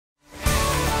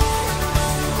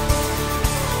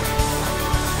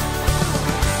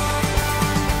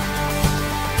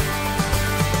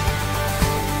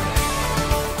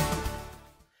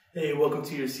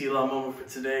welcome to your Selah Moment for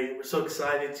today. We're so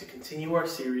excited to continue our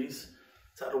series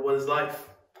titled, What is Life?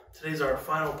 Today's our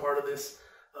final part of this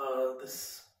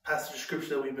passage of scripture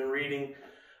that we've been reading.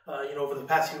 Over the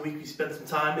past few weeks, we spent some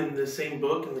time in the same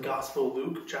book, in the Gospel of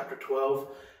Luke, chapter 12,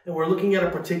 and we're looking at a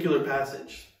particular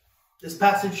passage. This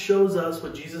passage shows us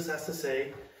what Jesus has to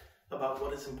say about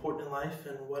what is important in life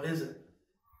and what isn't.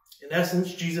 In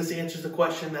essence, Jesus answers the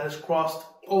question that has crossed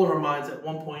all of our minds at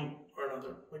one point or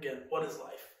another. Again, what is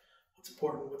life? What's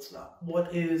important? What's not?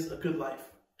 What is a good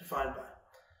life defined by?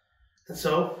 And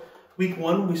so, week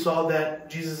one, we saw that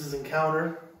Jesus'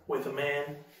 encounter with a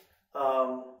man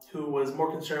who was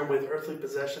more concerned with earthly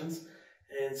possessions.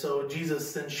 And so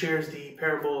Jesus then shares the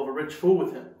parable of a rich fool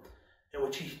with him, in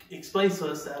which he explains to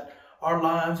us that our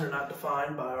lives are not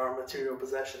defined by our material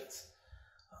possessions.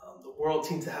 The world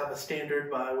seems to have a standard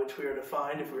by which we are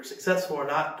defined if we're successful or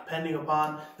not, depending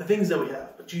upon the things that we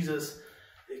have. But Jesus,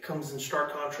 it comes in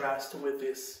stark contrast with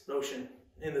this notion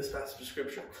in this passage of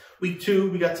scripture. Week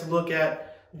two, we got to look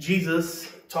at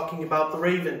Jesus talking about the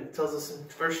raven. It tells us in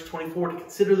verse 24 to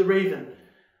consider the raven,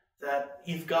 that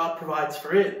if God provides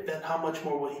for it, then how much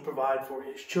more will he provide for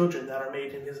his children that are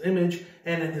made in his image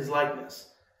and in his likeness.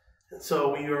 And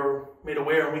so we are made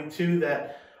aware in week two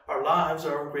that our lives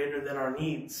are greater than our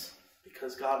needs,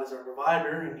 because God is our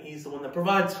provider and he's the one that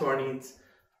provides for our needs.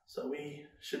 So we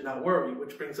should not worry,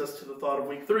 which brings us to the thought of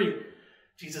week three.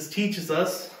 Jesus teaches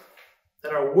us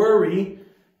that our worry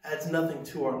adds nothing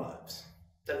to our lives.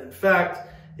 That in fact,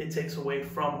 it takes away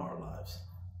from our lives.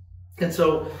 And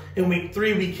so in week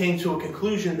three, we came to a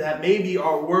conclusion that maybe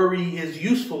our worry is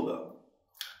useful though.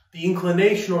 The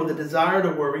inclination or the desire to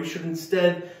worry should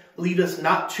instead lead us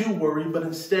not to worry, but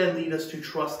instead lead us to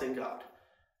trust in God.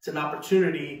 It's an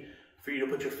opportunity for you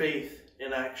to put your faith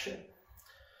in action.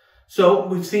 So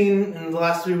we've seen in the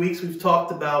last 3 weeks, we've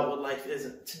talked about what life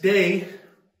isn't. Today,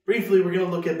 briefly, we're going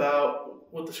to look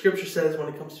about what the scripture says when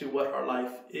it comes to what our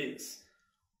life is.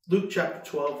 Luke chapter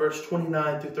 12, verse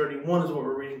 29 through 31 is what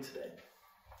we're reading today.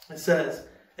 It says,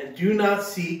 "And do not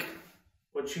seek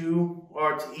what you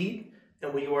are to eat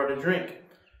and what you are to drink,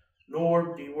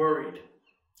 nor be worried.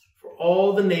 For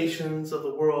all the nations of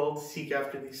the world seek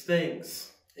after these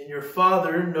things, and your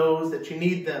Father knows that you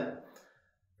need them."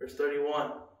 Verse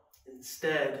 31,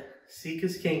 "Instead, seek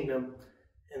his kingdom,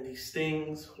 and these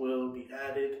things will be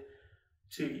added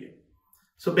to you."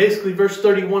 So basically, verse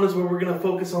 31 is where we're going to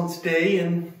focus on today,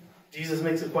 and Jesus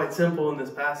makes it quite simple in this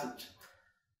passage.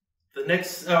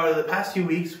 The past few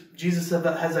weeks, Jesus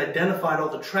has identified all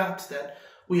the traps that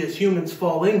we as humans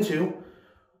fall into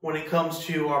when it comes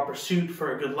to our pursuit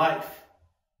for a good life.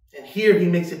 And here he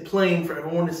makes it plain for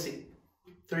everyone to see.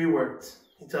 3 words.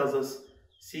 He tells us,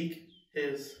 seek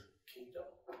his kingdom.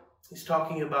 He's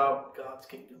talking about God's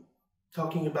kingdom.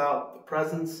 Talking about the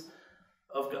presence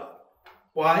of God.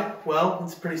 Why? Well,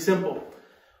 it's pretty simple.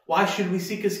 Why should we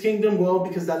seek his kingdom? Well,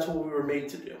 because that's what we were made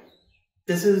to do.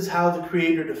 This is how the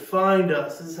Creator defined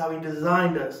us. This is how he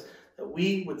designed us, that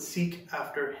we would seek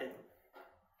after him.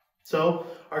 So,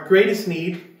 our greatest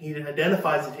need, he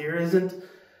identifies it here, isn't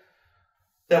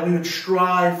that we would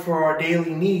strive for our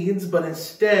daily needs, but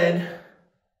instead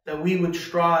that we would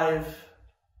strive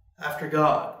after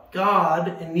God. God,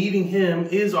 and needing him,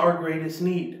 is our greatest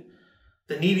need.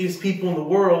 The neediest people in the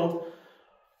world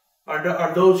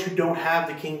are those who don't have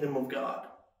the kingdom of God.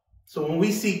 So when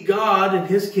we seek God and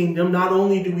his kingdom, not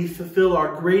only do we fulfill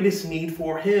our greatest need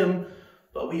for him,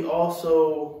 but we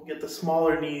also get the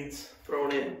smaller needs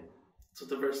thrown in. That's what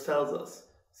the verse tells us.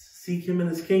 Seek him in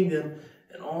his kingdom,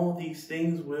 and all these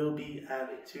things will be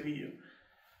added to you.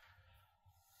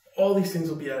 All these things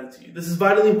will be added to you. This is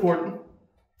vitally important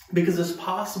because it's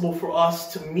possible for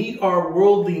us to meet our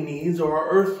worldly needs or our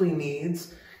earthly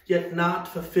needs, yet not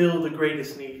fulfill the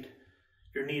greatest need,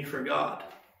 your need for God.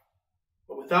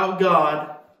 But without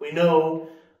God, we know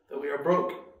that we are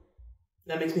broke.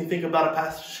 That makes me think about a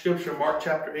passage of scripture, Mark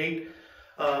chapter 8,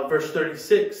 verse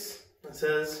 36. It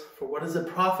says, "For what does it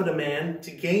profit a man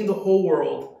to gain the whole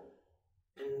world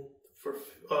and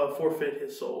forfeit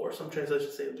his soul?" Or some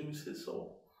translations say lose his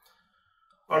soul.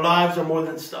 Our lives are more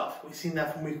than stuff. We've seen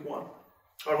that from week one.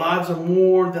 Our lives are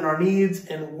more than our needs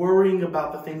and worrying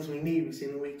about the things we need. We've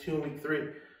seen in week 2 and week 3.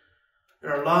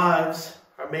 And our lives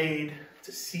are made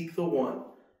to seek the one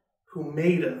who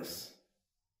made us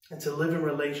and to live in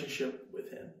relationship with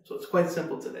him. So it's quite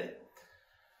simple today.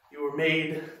 You were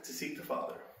made to seek the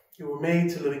Father. You were made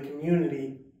to live in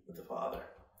community with the Father.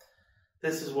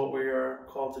 This is what we are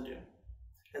called to do.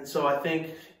 And so I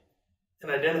think in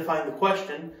identifying the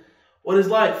question, what is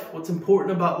life? What's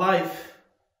important about life?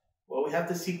 Well, we have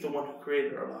to seek the one who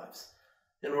created our lives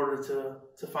in order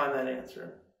to find that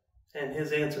answer. And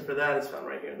his answer for that is found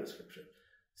right here in the scripture.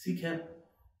 Seek him.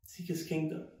 Seek his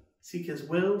kingdom. Seek his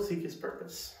will. Seek his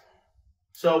purpose.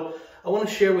 So I want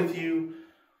to share with you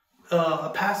a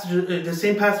passage, the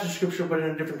same passage of scripture, but in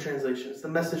a different translation. It's the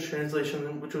Message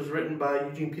translation, which was written by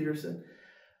Eugene Peterson.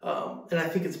 And I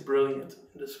think it's brilliant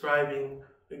in describing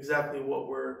exactly what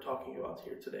we're talking about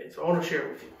here today. So I want to share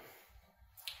it with you.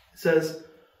 It says,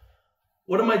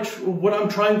 what I'm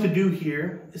trying to do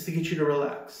here is to get you to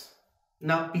relax.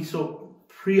 Not be so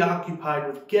preoccupied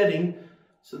with getting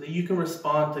so that you can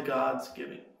respond to God's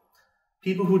giving.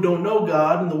 People who don't know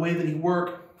God and the way that he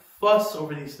works fuss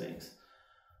over these things.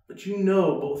 But you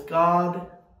know both God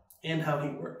and how he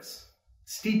works.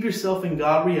 Steep yourself in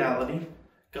God reality,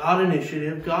 God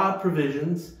initiative, God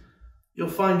provisions. You'll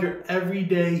find your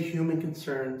everyday human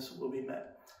concerns will be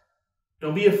met.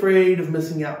 Don't be afraid of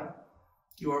missing out.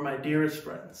 You are my dearest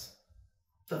friends.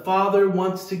 The Father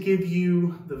wants to give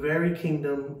you the very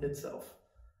kingdom itself.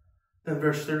 Then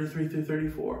verse 33 through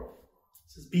 34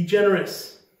 says, be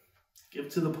generous, give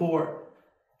to the poor,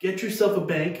 get yourself a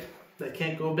bank that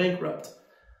can't go bankrupt,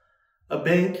 a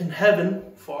bank in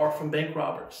heaven far from bank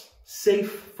robbers,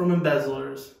 safe from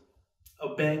embezzlers,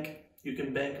 a bank you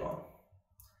can bank on.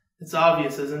 It's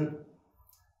obvious, isn't it?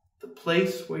 The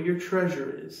place where your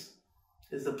treasure is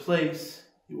the place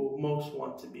you will most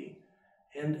want to be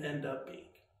and end up being.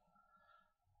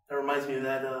 That reminds me of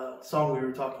that song we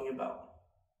were talking about.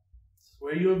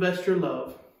 Where you invest your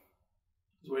love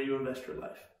is where you invest your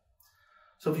life.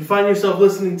 So if you find yourself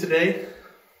listening today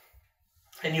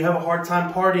and you have a hard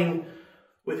time parting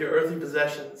with your earthly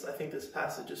possessions, I think this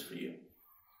passage is for you.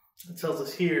 It tells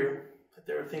us here that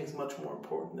there are things much more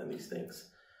important than these things.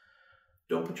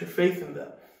 Don't put your faith in them.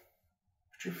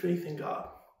 Put your faith in God.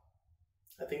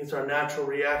 I think it's our natural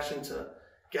reaction to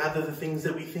gather the things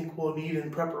that we think we'll need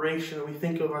in preparation, and we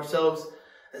think of ourselves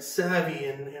as savvy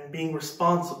and being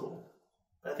responsible.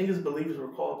 But I think as believers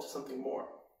we're called to something more.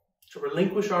 To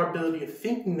relinquish our ability of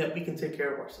thinking that we can take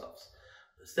care of ourselves.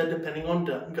 Instead, depending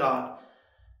on God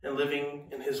and living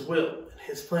in his will and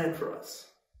his plan for us.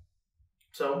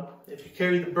 So, if you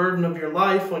carry the burden of your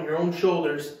life on your own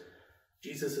shoulders,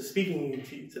 Jesus is speaking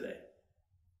to you today.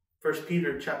 1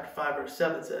 Peter chapter 5, verse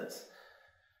 7 says,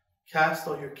 cast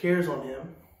all your cares on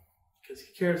him because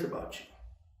he cares about you.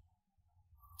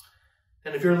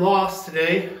 And if you're lost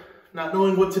today, not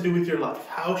knowing what to do with your life,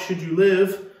 how should you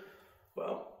live?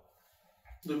 Well,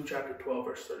 Luke chapter 12,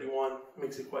 verse 31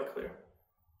 makes it quite clear.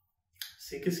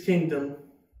 Seek his kingdom,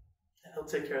 and he'll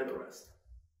take care of the rest.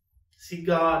 Seek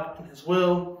God and his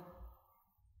will.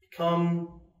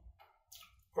 Become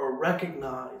or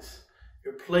recognize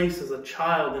your place as a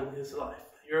child in his life.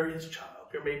 You're his child.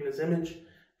 You're made in his image,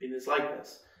 made in his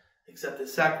likeness. Accept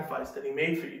his sacrifice that he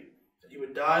made for you. That he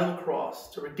would die on the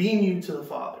cross to redeem you to the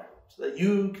Father. So that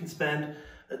you can spend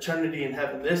eternity in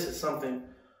heaven. This is something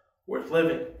worth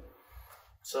living.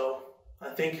 So I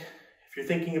think if you're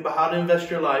thinking about how to invest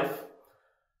your life,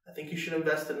 I think you should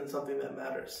invest it in something that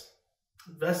matters.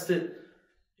 Invest it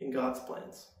in God's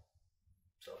plans.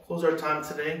 So I'll close our time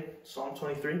today. Psalm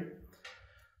 23. This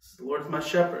is, the Lord is my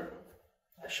shepherd.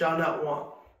 I shall not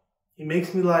want. He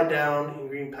makes me lie down in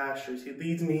green pastures. He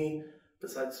leads me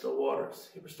beside still waters.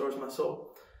 He restores my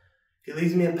soul. He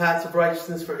leads me in paths of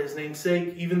righteousness for his name's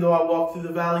sake. Even though I walk through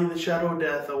the valley of the shadow of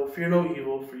death, I will fear no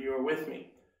evil, for you are with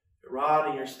me. Your rod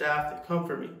and your staff, they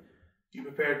comfort me. You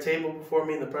prepare a table before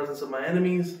me in the presence of my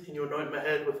enemies, and you anoint my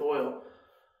head with oil.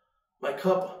 My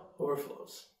cup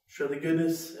overflows. Surely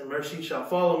goodness and mercy shall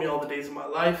follow me all the days of my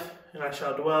life, and I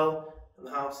shall dwell in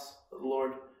the house of the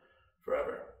Lord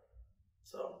forever.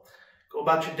 So, go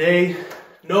about your day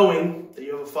knowing that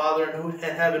you have a Father in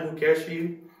heaven who cares for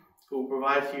you, who will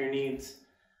provide for your needs.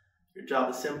 Your job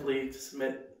is simply to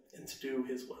submit and to do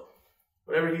his will,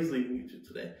 whatever he's leading you to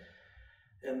today.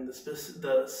 And the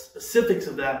specifics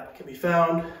of that can be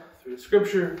found through the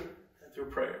scripture and through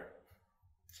prayer.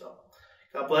 So,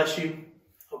 God bless you.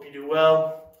 Hope you do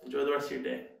well. Enjoy the rest of your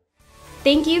day.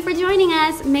 Thank you for joining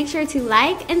us. Make sure to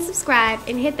like and subscribe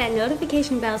and hit that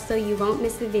notification bell so you won't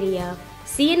miss the video.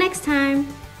 See you next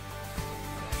time.